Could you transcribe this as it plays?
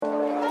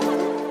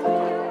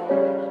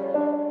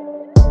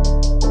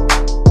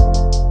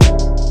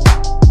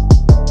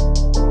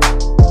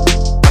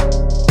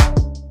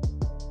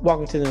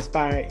Welcome to the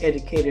Inspiring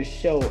Educators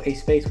Show, a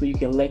space where you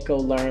can let go,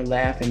 learn,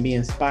 laugh, and be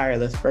inspired.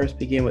 Let's first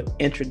begin with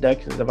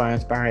introductions of our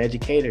inspiring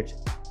educators.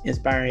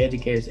 Inspiring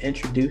educators,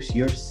 introduce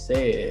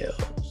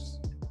yourselves.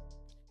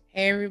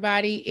 Hey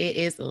everybody, it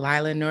is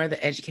Lila Noor,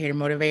 the Educator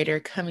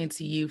Motivator, coming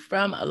to you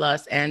from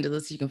Los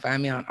Angeles. You can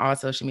find me on all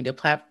social media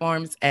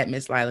platforms at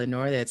Miss Lila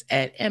Noor. That's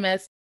at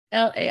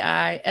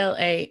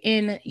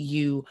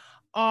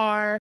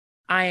MSLAILANUR.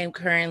 I am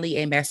currently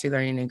a Master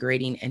Learning and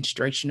Grading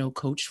Instructional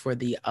Coach for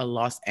the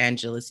Los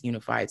Angeles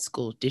Unified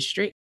School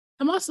District.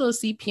 I'm also a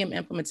CPM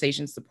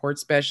Implementation Support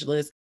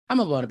Specialist. I'm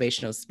a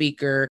motivational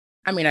speaker.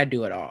 I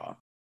do it all.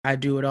 I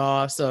do it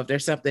all. So if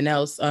there's something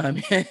else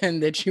and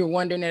that you're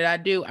wondering that I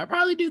do, I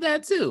probably do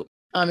that too,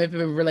 if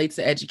it relates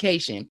to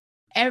education.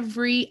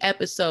 Every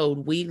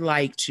episode, we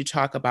like to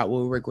talk about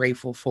what we're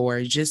grateful for,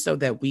 just so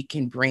that we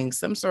can bring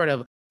some sort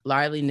of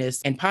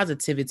liveliness and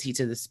positivity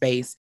to the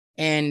space.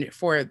 And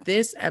for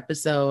this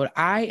episode,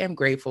 I am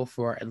grateful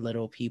for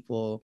little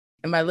people.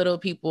 And by little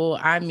people,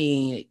 I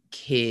mean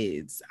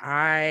kids.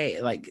 I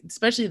like,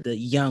 especially the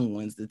young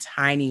ones, the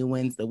tiny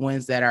ones, the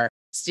ones that are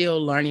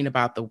still learning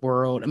about the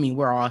world.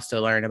 We're all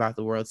still learning about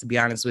the world, to be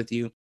honest with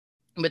you.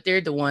 But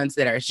they're the ones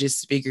that are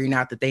just figuring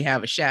out that they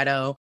have a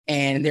shadow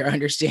and they're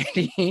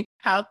understanding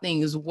how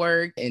things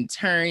work and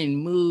turn and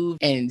move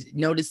and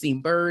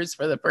noticing birds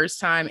for the first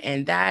time.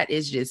 And that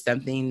is just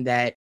something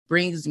that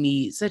brings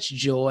me such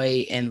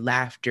joy and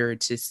laughter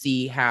to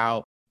see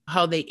how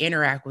they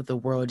interact with the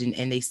world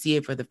and they see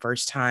it for the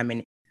first time.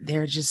 And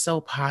they're just so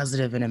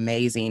positive and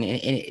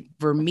amazing.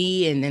 For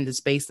me and in the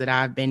space that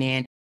I've been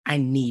in, I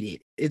need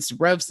it. It's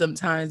rough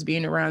sometimes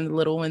being around the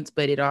little ones,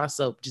 but it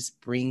also just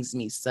brings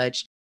me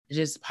such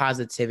just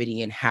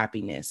positivity and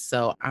happiness.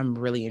 So I'm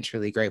really and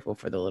truly grateful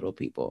for the little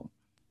people.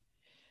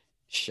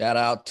 Shout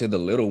out to the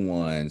little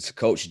ones.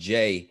 Coach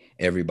Jay,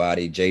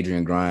 everybody.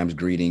 Jadrian Grimes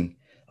greeting.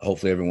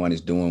 Hopefully everyone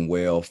is doing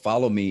well.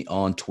 Follow me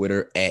on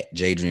Twitter at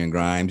Jadrian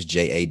Grimes,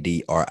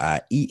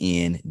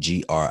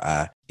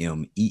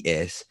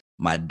 JADRIENGRIMES.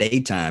 My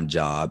daytime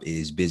job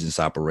is Business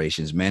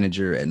Operations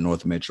Manager at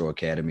North Metro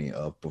Academy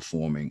of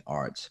Performing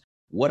Arts.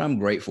 What I'm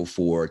grateful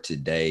for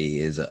today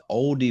is an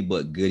oldie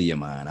but goodie of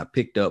mine. I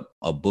picked up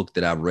a book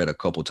that I've read a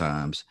couple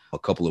times a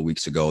couple of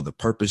weeks ago, The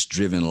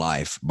Purpose-Driven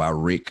Life by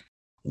Rick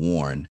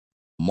Warren.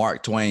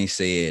 Mark Twain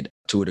said,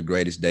 two of the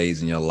greatest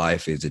days in your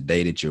life is the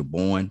day that you're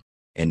born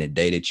and the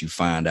day that you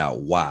find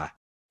out why.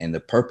 And the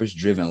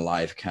purpose-driven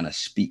life kind of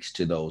speaks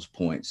to those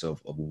points of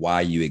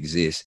why you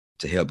exist,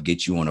 to help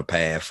get you on a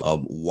path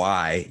of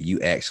why you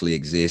actually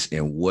exist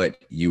and what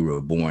you were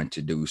born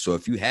to do. So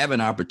if you have an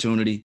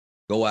opportunity,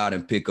 go out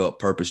and pick up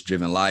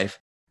Purpose-Driven Life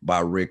by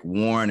Rick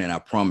Warren. And I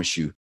promise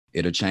you,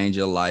 it'll change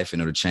your life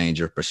and it'll change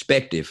your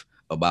perspective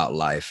about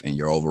life and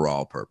your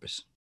overall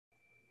purpose.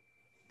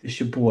 This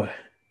your boy,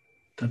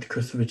 Dr.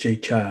 Christopher J.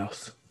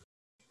 Childs,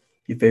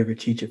 your favorite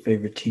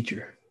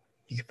teacher.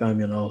 You can find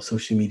me on all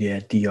social media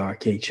at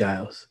DRK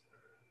Childs.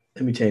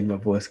 Let me change my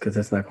voice because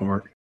that's not going to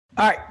work.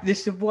 All right,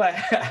 this your boy.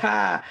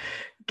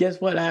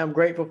 Guess what I am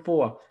grateful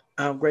for?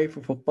 I'm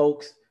grateful for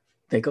folks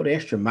that go the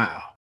extra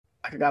mile.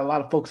 I got a lot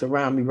of folks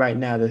around me right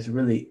now that's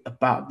really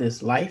about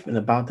this life and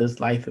about this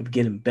life of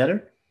getting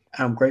better.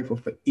 I'm grateful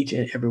for each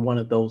and every one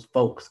of those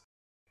folks.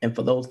 And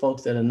for those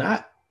folks that are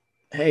not,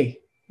 hey,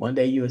 one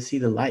day you will see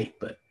the light,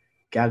 but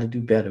got to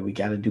do better. We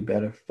got to do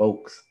better,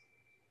 folks.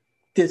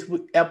 This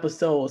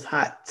episode's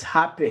hot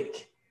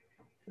topic.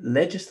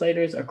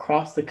 Legislators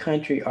across the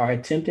country are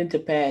attempting to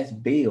pass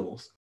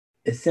bills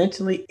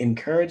essentially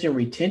encouraging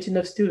retention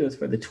of students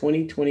for the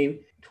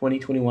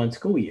 2020-2021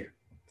 school year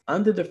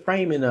under the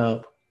framing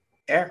of,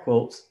 air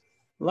quotes,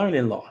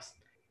 learning loss.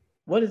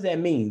 What does that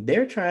mean?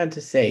 They're trying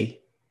to say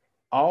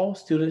all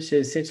students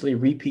should essentially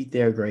repeat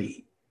their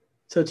grade.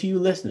 So to you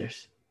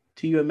listeners,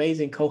 to you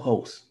amazing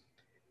co-hosts,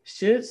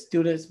 should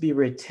students be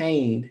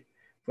retained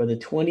for the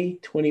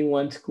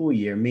 2021 school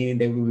year, meaning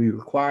they will be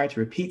required to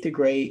repeat the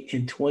grade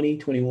in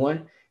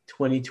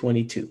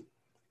 2021-2022?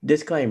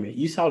 Disclaimer,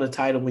 you saw the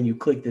title when you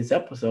clicked this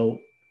episode.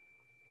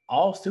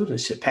 All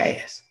students should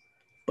pass.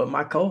 But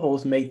my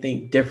co-host may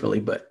think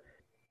differently, but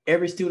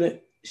every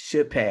student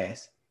should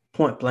pass,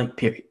 point blank,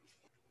 period.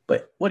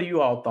 But what are you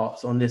all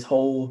thoughts on this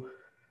whole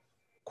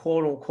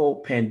quote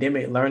unquote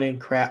pandemic learning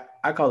crap?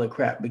 I call it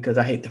crap because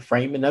I hate the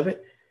framing of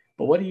it.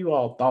 But what are you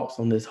all thoughts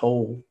on this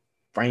whole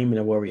framing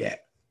of where we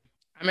at?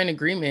 I'm in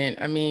agreement.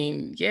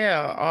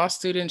 All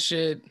students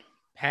should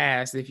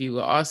pass, if you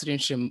will. All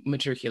students should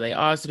matriculate.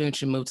 All students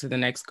should move to the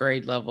next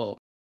grade level.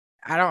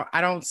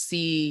 I don't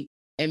see,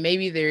 and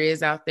maybe there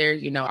is out there,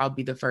 I'll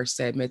be the first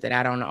to admit that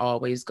I don't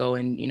always go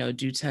and,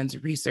 do tons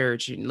of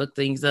research and look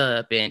things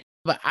up.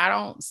 But I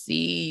don't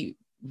see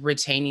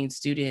retaining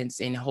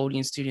students and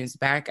holding students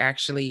back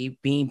actually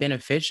being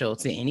beneficial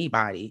to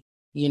anybody.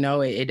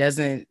 It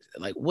doesn't,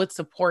 like, what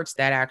supports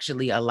that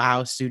actually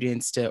allow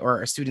students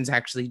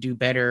actually do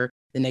better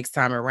the next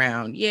time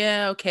around.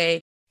 Yeah,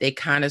 okay. They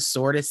kind of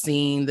sort of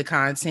seen the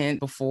content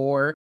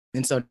before.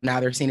 And so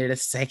now they're seeing it a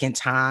second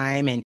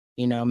time. And,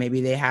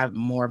 maybe they have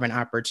more of an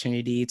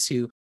opportunity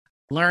to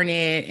learn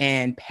it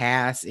and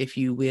pass, if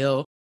you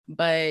will.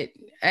 But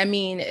I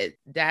mean,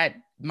 that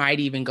might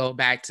even go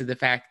back to the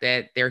fact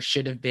that there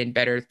should have been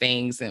better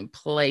things in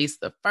place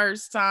the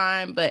first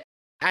time. But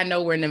I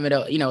know we're in the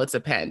middle, it's a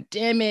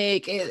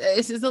pandemic.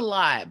 It's just a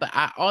lot. But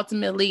I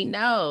ultimately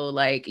know,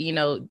 like,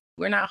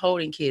 we're not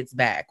holding kids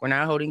back. We're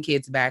not holding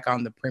kids back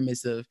on the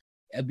premise of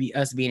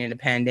us being in a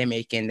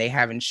pandemic and they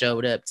haven't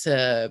showed up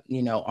to,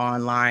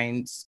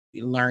 online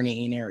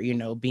learning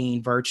or,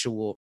 being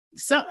virtual.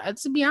 So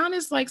to be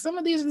honest, like some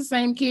of these are the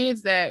same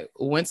kids that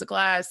went to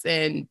class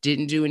and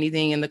didn't do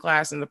anything in the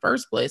class in the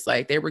first place.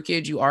 Like they were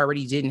kids you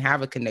already didn't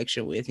have a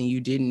connection with and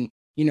you didn't,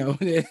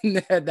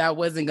 that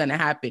wasn't going to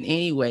happen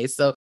anyway.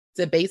 So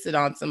to base it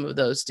on some of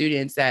those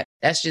students,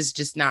 that's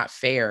just not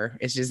fair.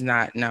 It's just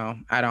not, no,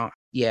 I don't.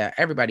 Yeah,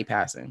 everybody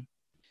passing.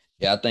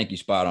 Yeah, I think you're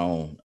spot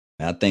on.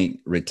 I think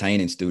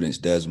retaining students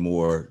does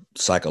more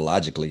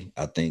psychologically,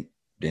 I think,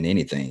 than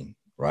anything,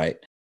 right?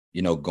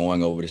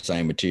 Going over the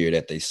same material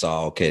that they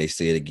saw, okay, they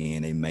see it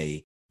again, they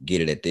may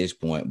get it at this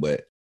point,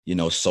 but,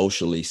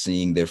 socially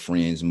seeing their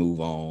friends move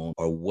on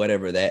or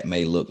whatever that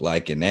may look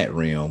like in that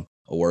realm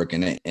of work.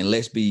 And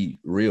let's be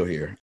real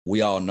here.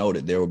 We all know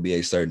that there will be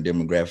a certain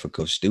demographic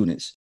of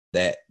students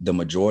that the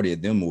majority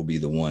of them will be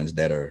the ones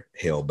that are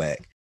held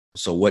back.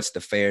 So what's the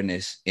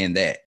fairness in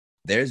that?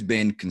 There's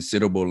been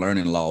considerable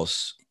learning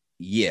loss.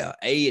 Yeah,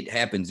 it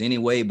happens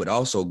anyway, but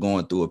also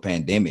going through a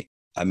pandemic.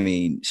 I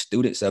mean,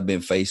 students have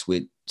been faced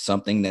with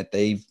something that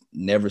they've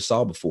never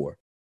saw before.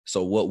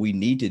 So what we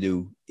need to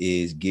do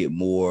is get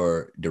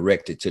more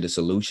directed to the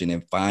solution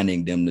and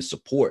finding them the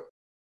support.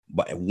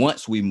 But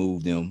once we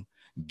move them,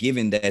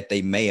 given that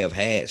they may have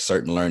had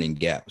certain learning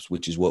gaps,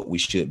 which is what we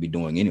should be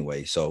doing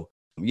anyway. So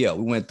yeah,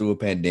 we went through a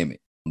pandemic.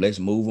 Let's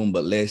move them,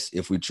 but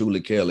if we truly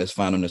care, let's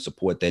find them the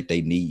support that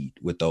they need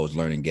with those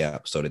learning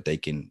gaps so that they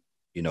can,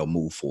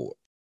 move forward.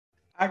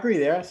 I agree.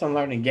 There are some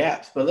learning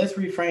gaps, but let's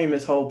reframe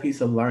this whole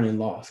piece of learning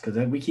loss because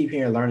we keep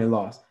hearing learning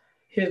loss.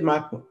 Here's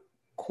my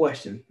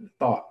question,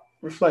 thought,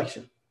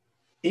 reflection.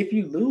 If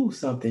you lose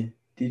something,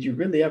 did you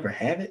really ever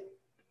have it?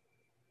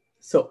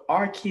 So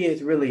are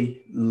kids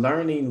really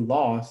learning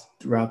loss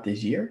throughout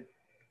this year,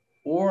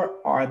 or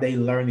are they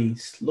learning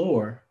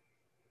slower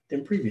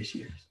than previous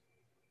years?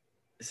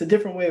 It's a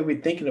different way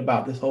we're thinking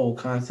about this whole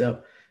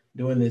concept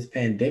during this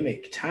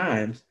pandemic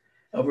times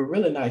of we're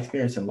really not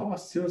experiencing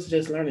loss. Students are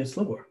just learning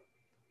slower.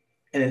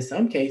 And in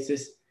some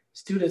cases,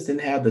 students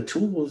didn't have the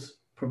tools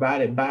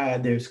provided by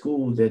their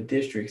schools, their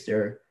districts,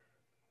 their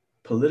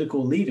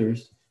political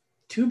leaders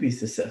to be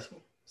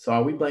successful. So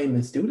are we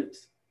blaming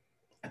students?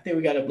 I think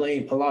we got to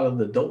blame a lot of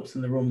the adults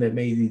in the room that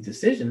made these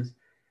decisions.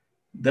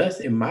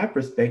 Thus, in my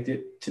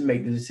perspective, to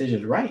make the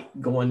decisions right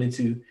going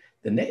into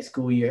the next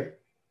school year,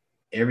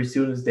 every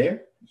student is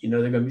there. There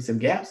are going to be some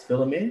gaps, fill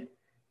them in.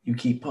 You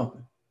keep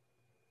pumping.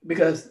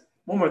 Because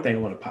one more thing I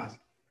want to posit.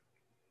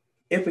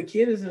 If a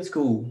kid is in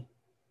school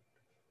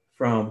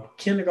from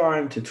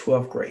kindergarten to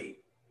 12th grade,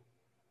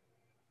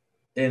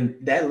 in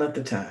that length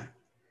of time,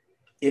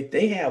 if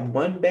they have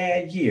one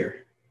bad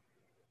year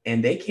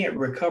and they can't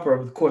recover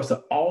over the course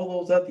of all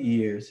those other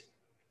years,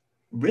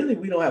 really,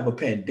 we don't have a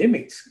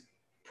pandemic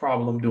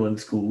problem during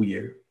the school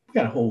year. We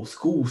got a whole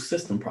school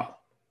system problem.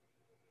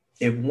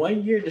 If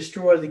 1 year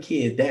destroys a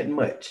kid that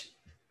much,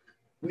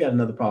 we got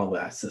another problem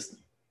with our system.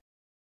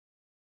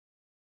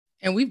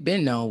 And we've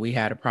been known we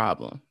had a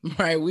problem,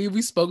 right?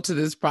 We spoke to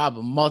this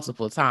problem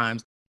multiple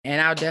times.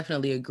 And I'll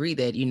definitely agree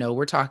that,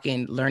 we're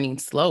talking learning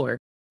slower.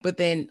 But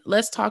then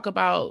let's talk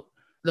about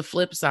the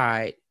flip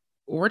side.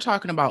 We're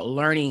talking about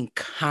learning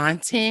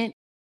content,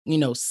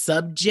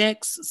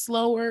 subjects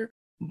slower.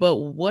 But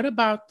what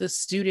about the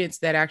students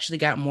that actually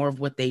got more of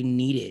what they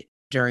needed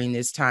during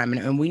this time?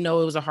 And we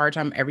know it was a hard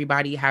time.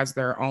 Everybody has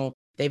their own,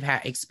 they've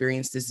had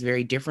experienced this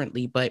very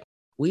differently. But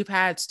we've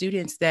had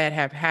students that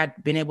have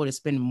been able to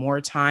spend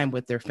more time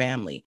with their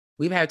family.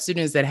 We've had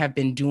students that have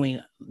been doing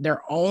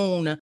their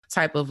own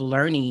type of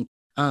learning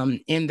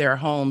in their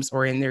homes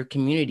or in their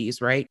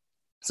communities, right?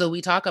 So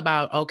we talk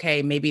about,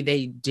 okay, maybe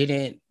they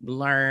didn't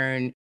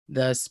learn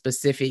the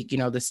specific,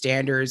 the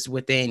standards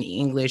within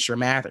English or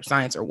math or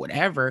science or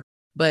whatever,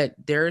 but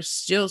there's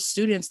still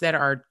students that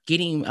are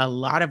getting a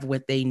lot of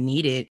what they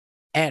needed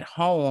at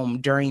home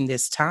during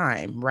this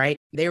time, right?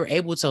 They were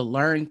able to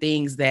learn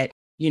things that,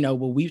 what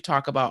we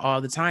talk about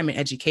all the time in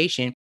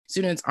education.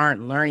 Students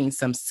aren't learning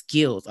some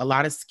skills, a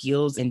lot of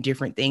skills and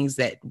different things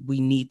that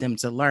we need them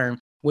to learn,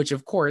 which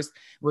of course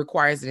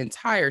requires an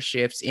entire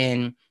shift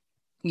in,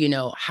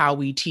 how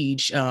we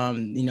teach,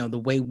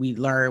 the way we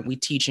learn, we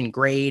teach and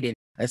grade and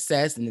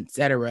assess and et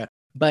cetera.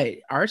 But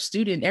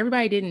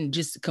everybody didn't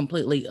just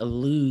completely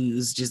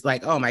lose, just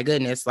like, oh my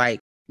goodness, like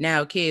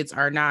now kids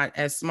are not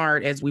as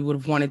smart as we would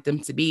have wanted them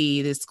to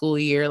be this school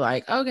year.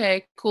 Like,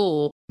 okay,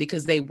 cool,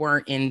 because they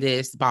weren't in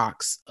this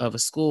box of a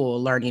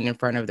school learning in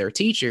front of their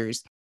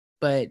teachers.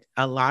 But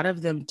a lot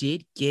of them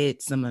did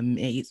get some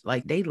amazing,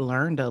 like they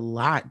learned a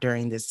lot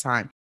during this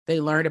time.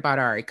 They learned about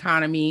our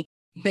economy.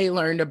 They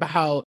learned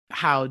about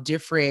how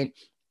different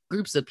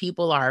groups of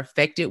people are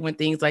affected when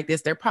things like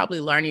this. They're probably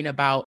learning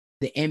about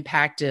the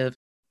impact of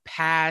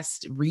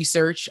past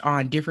research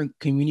on different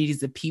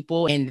communities of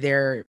people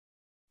and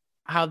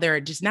how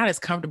they're just not as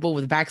comfortable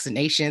with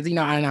vaccinations, and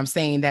I'm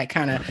saying that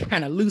kind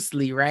of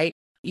loosely, right?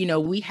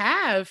 We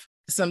have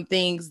some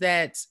things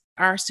that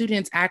our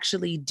students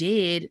actually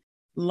did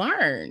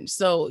learn.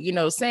 So,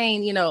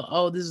 saying,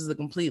 oh, this is a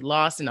complete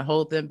loss and to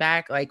hold them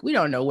back, like, we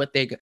don't know what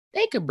they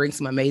could bring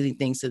some amazing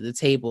things to the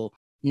table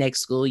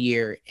next school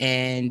year,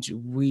 and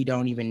we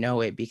don't even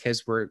know it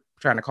because we're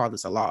trying to call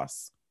this a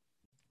loss.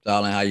 It's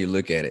all in how you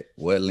look at it.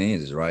 What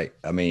lenses, right?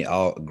 I mean,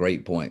 all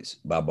great points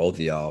by both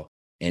of y'all.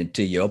 And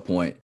to your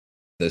point,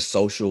 the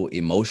social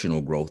emotional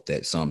growth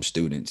that some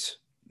students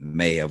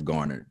may have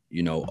garnered,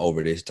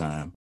 over this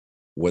time,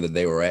 whether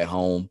they were at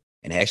home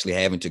and actually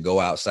having to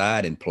go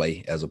outside and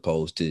play as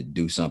opposed to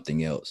do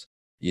something else,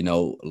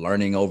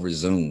 learning over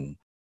Zoom,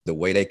 the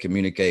way they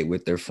communicate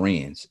with their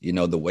friends,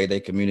 the way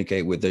they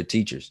communicate with their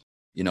teachers.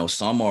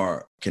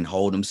 Some can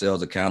hold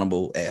themselves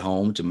accountable at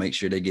home to make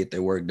sure they get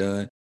their work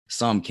done.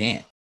 Some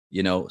can't,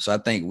 so I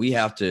think we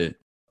have to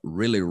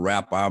really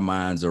wrap our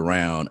minds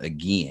around,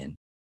 again,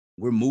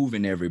 we're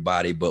moving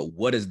everybody, but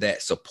what does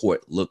that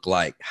support look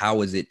like?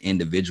 How is it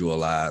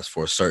individualized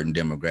for a certain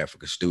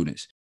demographic of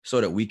students so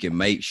that we can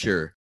make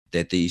sure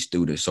that these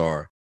students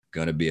are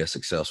going to be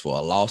successful?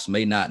 A loss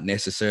may not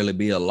necessarily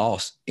be a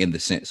loss in the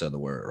sense of the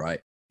word, right?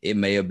 It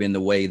may have been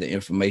the way the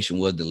information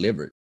was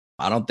delivered.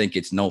 I don't think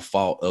it's no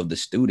fault of the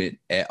student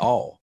at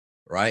all,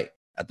 right?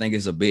 I think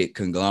it's a big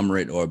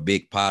conglomerate or a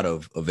big pot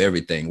of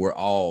everything. We're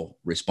all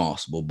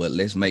responsible, but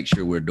let's make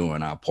sure we're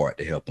doing our part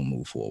to help them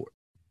move forward.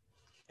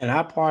 And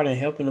our part in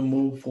helping them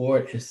move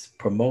forward is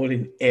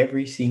promoting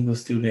every single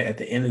student at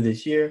the end of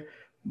this year,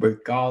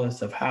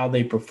 regardless of how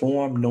they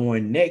perform,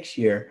 knowing next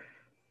year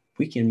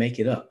we can make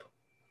it up.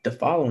 The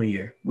following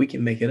year, we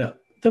can make it up.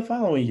 The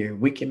following year,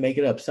 we can make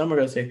it up. Some are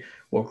going to say,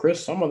 well,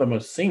 Chris, some of them are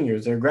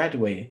seniors, they're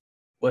graduating.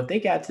 Well, if they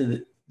got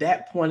to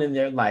that point in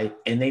their life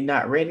and they're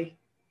not ready,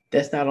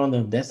 that's not on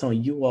them. That's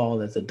on you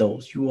all as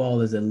adults, you all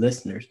as the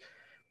listeners.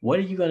 What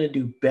are you going to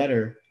do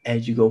better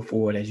as you go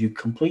forward, as you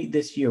complete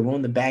this year? We're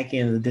on the back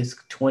end of this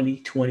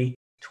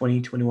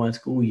 2020-2021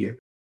 school year.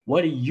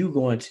 What are you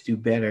going to do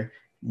better,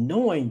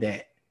 knowing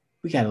that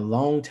we got a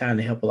long time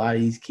to help a lot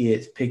of these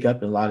kids pick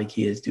up and a lot of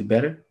kids do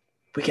better?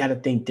 We got to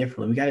think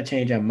differently. We got to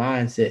change our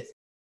mindsets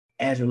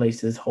as relates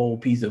to this whole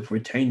piece of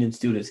retaining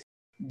students.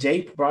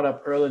 Jay brought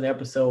up earlier in the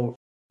episode,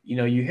 you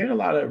hear a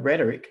lot of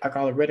rhetoric. I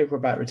call it rhetoric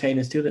about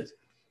retaining students.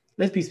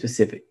 Let's be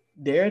specific.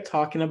 They're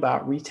talking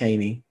about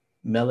retaining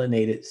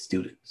melanated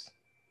students.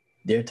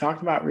 They're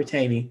talking about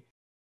retaining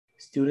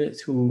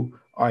students who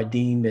are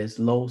deemed as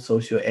low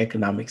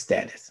socioeconomic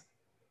status,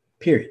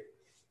 period.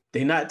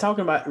 They're not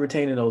talking about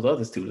retaining those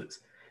other students.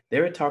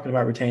 They're talking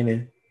about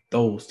retaining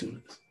those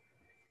students.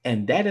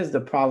 And that is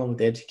the problem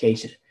with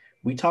education.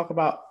 We talk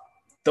about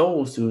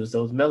those students,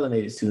 those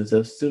melanated students,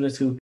 those students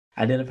who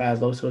identify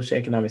as low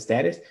socioeconomic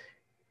status.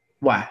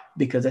 Why?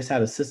 Because that's how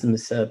the system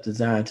is set up,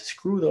 designed to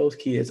screw those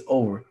kids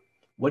over.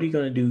 What are you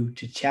going to do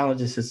to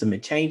challenge the system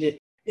and change it?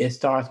 It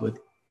starts with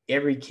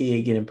every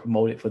kid getting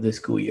promoted for this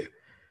school year.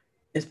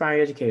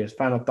 Inspiring educators,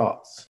 final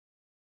thoughts.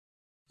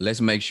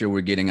 Let's make sure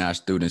we're getting our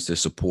students the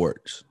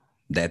support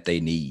that they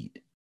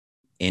need,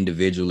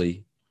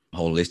 individually,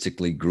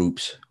 holistically,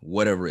 groups,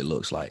 whatever it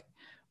looks like.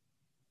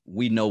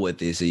 We know what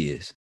this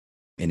is.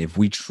 And if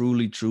we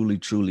truly, truly,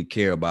 truly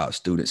care about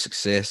student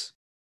success,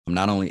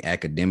 not only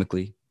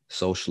academically,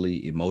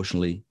 socially,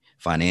 emotionally,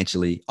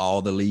 financially,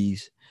 all the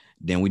leads,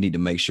 then we need to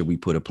make sure we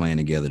put a plan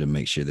together to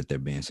make sure that they're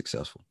being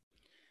successful.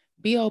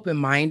 Be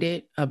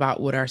open-minded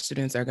about what our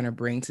students are going to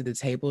bring to the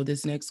table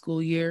this next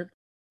school year,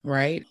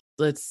 right?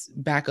 Let's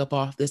back up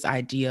off this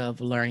idea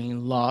of learning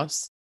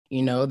loss.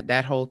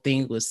 That whole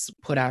thing was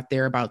put out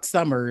there about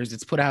summers.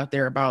 It's put out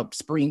there about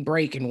spring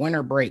break and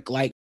winter break.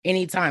 Like,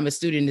 anytime a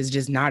student is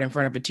just not in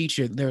front of a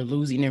teacher, they're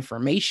losing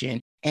information.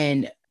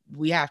 And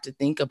we have to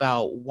think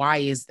about, why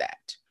is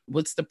that?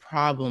 What's the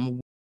problem?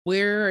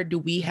 Where do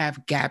we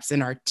have gaps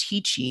in our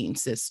teaching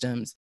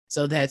systems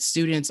so that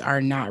students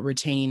are not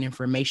retaining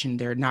information?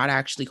 They're not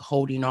actually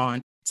holding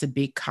on to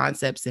big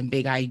concepts and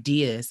big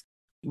ideas,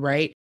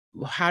 right?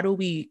 How do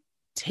we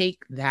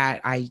take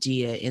that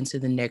idea into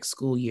the next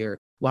school year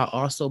while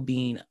also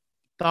being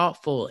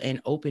thoughtful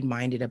and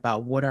open-minded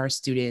about what our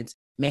students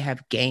may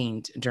have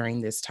gained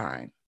during this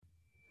time?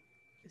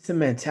 It's a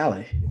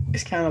mentality.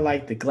 It's kind of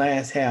like the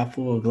glass half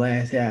full,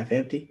 glass half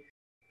empty.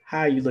 How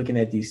are you looking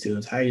at these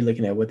students? How are you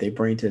looking at what they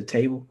bring to the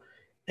table?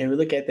 And we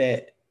look at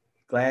that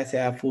glass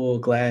half full,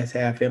 glass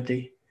half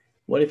empty.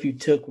 What if you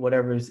took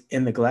whatever's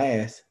in the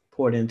glass,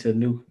 poured into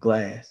new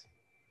glass?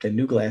 The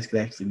new glass could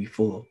actually be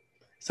full.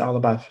 It's all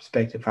about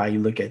perspective, how you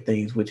look at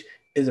things, which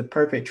is a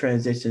perfect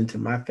transition to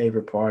my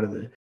favorite part of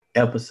the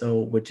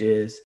episode, which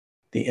is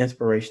the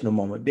inspirational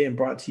moment, being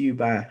brought to you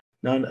by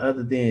none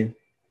other than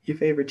your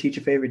favorite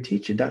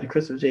teacher, Dr.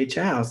 Christopher J.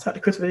 Childs. Dr.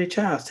 Christopher J.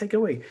 Childs, take it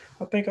away.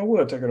 I think I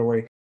will take it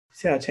away.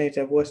 See how I changed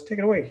that voice? Take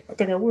it away. I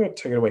think I will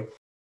take it away.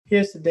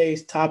 Here's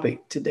today's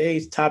topic.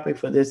 Today's topic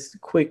for this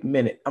quick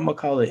minute, I'm going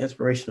to call it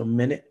inspirational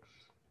minute.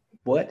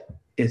 What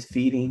is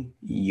feeding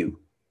you?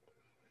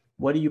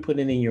 What are you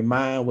putting in your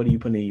mind? What are you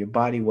putting in your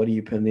body? What are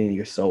you putting in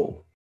your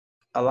soul?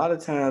 A lot of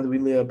times we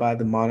live by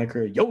the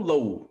moniker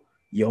YOLO.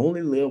 You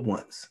only live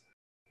once.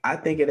 I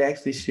think it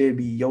actually should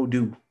be yo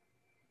do.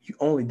 You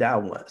only die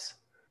once.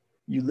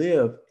 You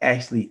live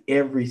actually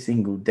every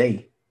single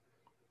day.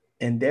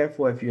 And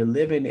therefore, if you're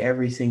living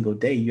every single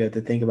day, you have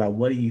to think about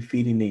what are you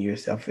feeding in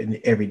yourself in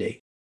every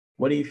day?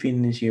 What are you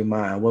feeding into your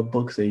mind? What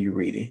books are you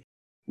reading?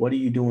 What are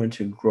you doing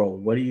to grow?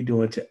 What are you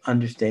doing to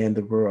understand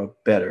the world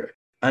better?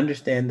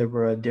 Understand the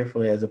world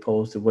differently as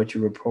opposed to what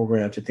you were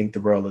programmed to think the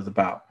world is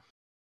about.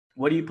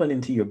 What are you putting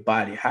into your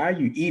body? How are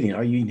you eating?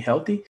 Are you eating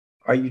healthy?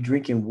 Are you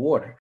drinking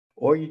water?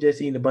 Or are you just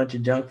eating a bunch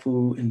of junk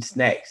food and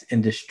snacks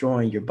and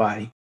destroying your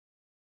body?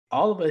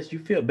 All of us, you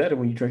feel better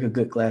when you drink a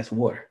good glass of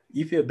water.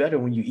 You feel better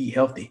when you eat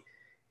healthy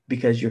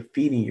because you're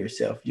feeding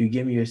yourself. You're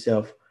giving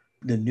yourself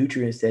the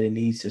nutrients that it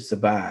needs to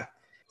survive.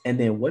 And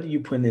then what are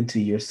you putting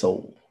into your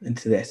soul,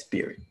 into that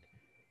spirit?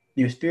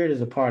 Your spirit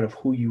is a part of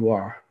who you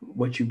are,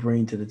 what you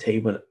bring to the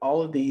table. And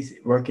all of these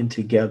working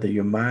together,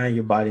 your mind,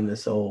 your body, and the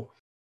soul,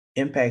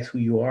 impacts who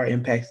you are,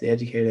 impacts the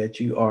educator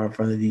that you are in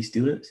front of these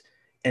students.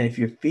 And if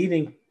you're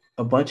feeding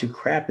a bunch of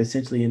crap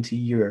essentially into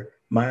your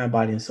mind,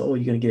 body, and soul,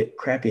 you're going to get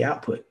crappy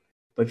output.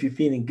 But if you're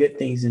feeding good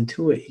things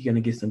into it, you're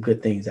going to get some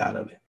good things out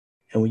of it.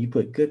 And when you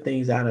put good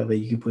things out of it,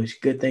 you can push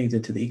good things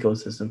into the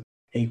ecosystem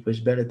and you push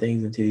better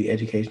things into the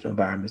educational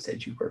environments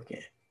that you work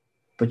in.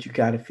 But you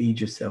got to feed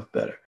yourself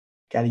better.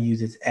 Got to use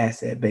this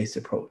asset-based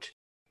approach.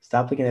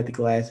 Stop looking at the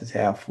glass as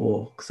half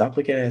full. Stop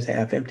looking at it as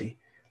half empty.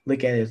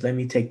 Look at it as let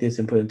me take this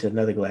and put it into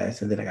another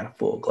glass, and then I got a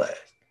full glass.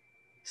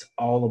 It's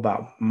all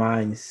about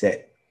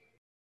mindset.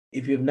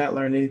 If you have not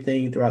learned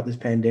anything throughout this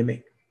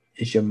pandemic,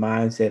 it's your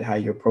mindset, how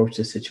you approach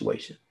the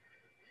situation.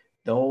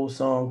 The old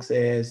song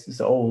says, it's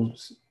an old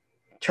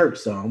church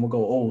song. We'll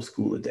go old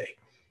school today.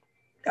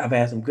 I've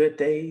had some good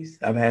days.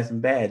 I've had some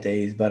bad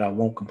days, but I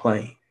won't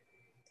complain.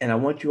 And I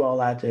want you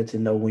all out there to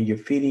know when you're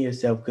feeding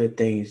yourself good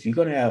things, you're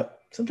going to have,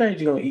 sometimes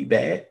you're going to eat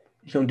bad.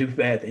 You're going to do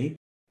bad things.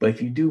 But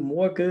if you do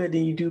more good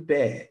than you do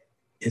bad,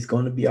 it's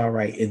going to be all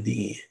right in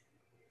the end.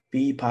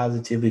 Feed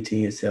positivity to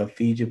yourself,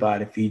 feed your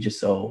body, feed your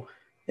soul,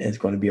 and it's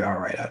going to be all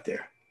right out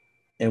there.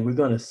 And we're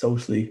going to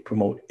socially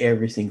promote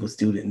every single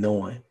student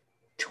knowing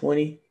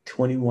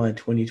 2021,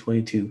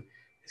 2022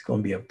 is going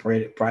to be a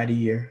brighter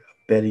year,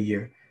 a better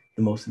year,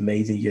 the most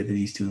amazing year that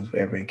these students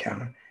will ever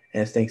encounter.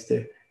 And it's thanks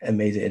to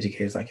amazing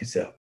educators like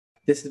yourself.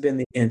 This has been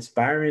the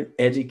Inspiring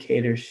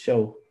Educators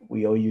Show.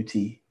 We OUT.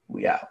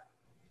 We out.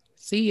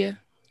 See ya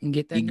and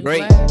get that Be new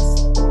great.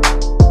 glass.